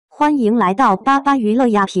欢迎来到八八娱乐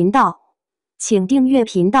呀频道，请订阅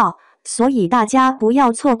频道，所以大家不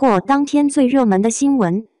要错过当天最热门的新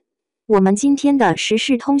闻。我们今天的时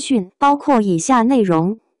事通讯包括以下内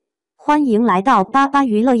容：欢迎来到八八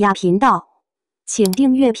娱乐呀频道，请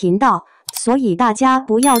订阅频道，所以大家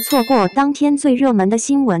不要错过当天最热门的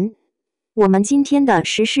新闻。我们今天的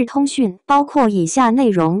时事通讯包括以下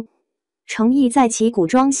内容：成毅再启古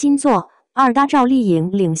装新作，二搭赵丽颖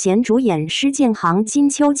领衔主演施建行金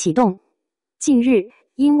秋启动。近日，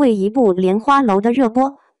因为一部《莲花楼》的热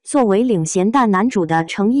播，作为领衔大男主的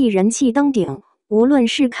成毅人气登顶。无论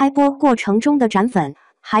是开播过程中的涨粉，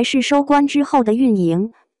还是收官之后的运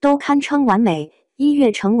营，都堪称完美，一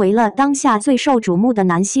跃成为了当下最受瞩目的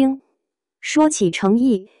男星。说起成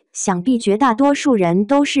毅，想必绝大多数人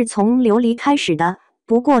都是从琉璃开始的，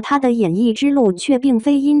不过他的演艺之路却并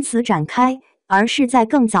非因此展开，而是在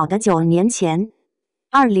更早的9年前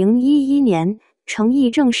，2011年，成毅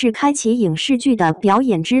正式开启影视剧的表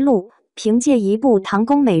演之路，凭借一部《唐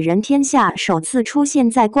宫美人天下》首次出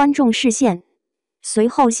现在观众视线。随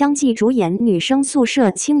后相继主演《女生宿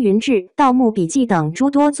舍青云志》《盗墓笔记》等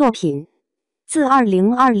诸多作品。自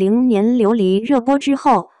2020年琉璃热播之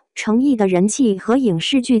后，成毅的人气和影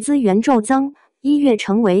视剧资源骤增，一跃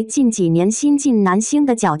成为近几年新晋男星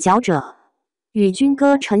的佼佼者。与军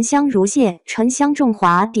歌《沉香如屑》《沉香重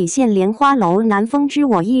华》《底线》《莲花楼》《南风知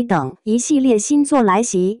我意》等一系列新作来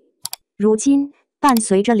袭。如今，伴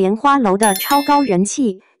随着《莲花楼》的超高人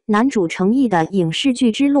气，男主成毅的影视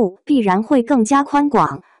剧之路必然会更加宽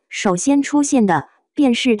广。首先出现的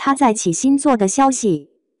便是他再起新作的消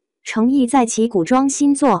息。成毅再起古装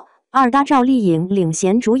新作，二搭赵丽颖领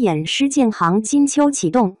衔主演施建行金秋启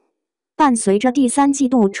动。伴随着第3季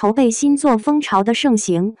度筹备新作风潮的盛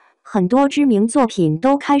行，很多知名作品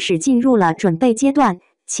都开始进入了准备阶段。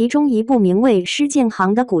其中一部名为《施建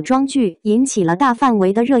行》的古装剧引起了大范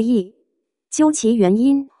围的热议。究其原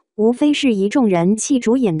因，无非是一众人气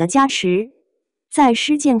主演的加持。在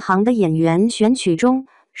施建行的演员选取中，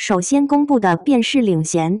首先公布的便是领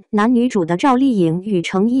衔男女主的赵丽颖与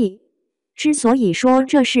成毅。之所以说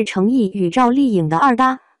这是成毅与赵丽颖的二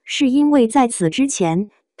搭，是因为在此之前，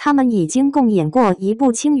他们已经共演过一部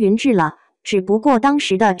《青云志》了，只不过当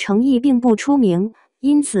时的成毅并不出名，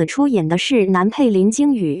因此出演的是男配林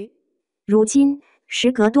惊羽。如今，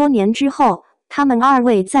时隔多年之后，他们二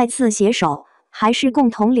位再次携手，还是共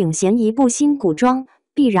同领衔一部新古装，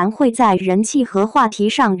必然会在人气和话题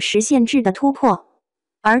上实现质的突破。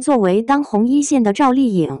而作为当红一线的赵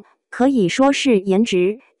丽颖，可以说是颜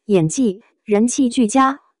值、演技、人气俱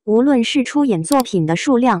佳，无论是出演作品的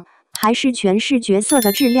数量，还是诠释角色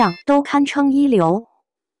的质量，都堪称一流。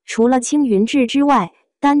除了《青云志》之外，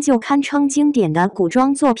单就堪称经典的古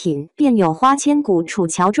装作品，便有《花千骨》《楚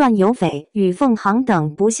乔传》《有匪》《与凤航》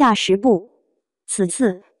等不下10部。此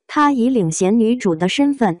次，她以领衔女主的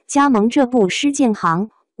身份加盟这部《施建行》，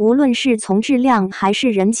无论是从质量还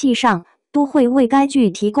是人气上，都会为该剧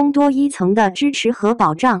提供多一层的支持和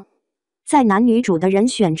保障。在男女主的人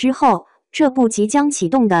选之后，这部即将启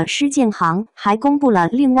动的《施建行》还公布了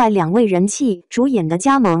另外2位人气主演的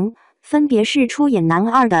加盟，分别是出演男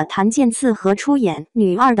二的谭健次和出演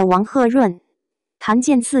女二的王鹤润。谭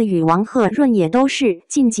健次与王鹤润也都是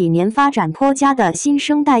近几年发展颇佳的新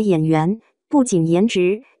生代演员，不仅颜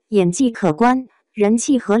值、演技可观，人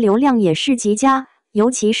气和流量也是极佳。尤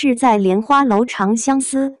其是在《莲花楼》《长相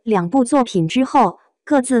思》2部作品之后，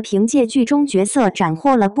各自凭借剧中角色斩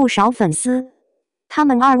获了不少粉丝。他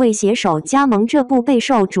们二位携手加盟这部备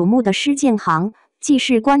受瞩目的《施建行》，既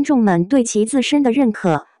是观众们对其自身的认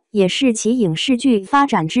可，也是其影视剧发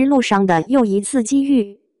展之路上的又一次机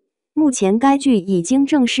遇。目前该剧已经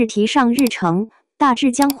正式提上日程，大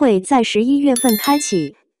致将会在11月份开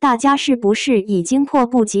启，大家是不是已经迫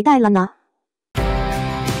不及待了呢？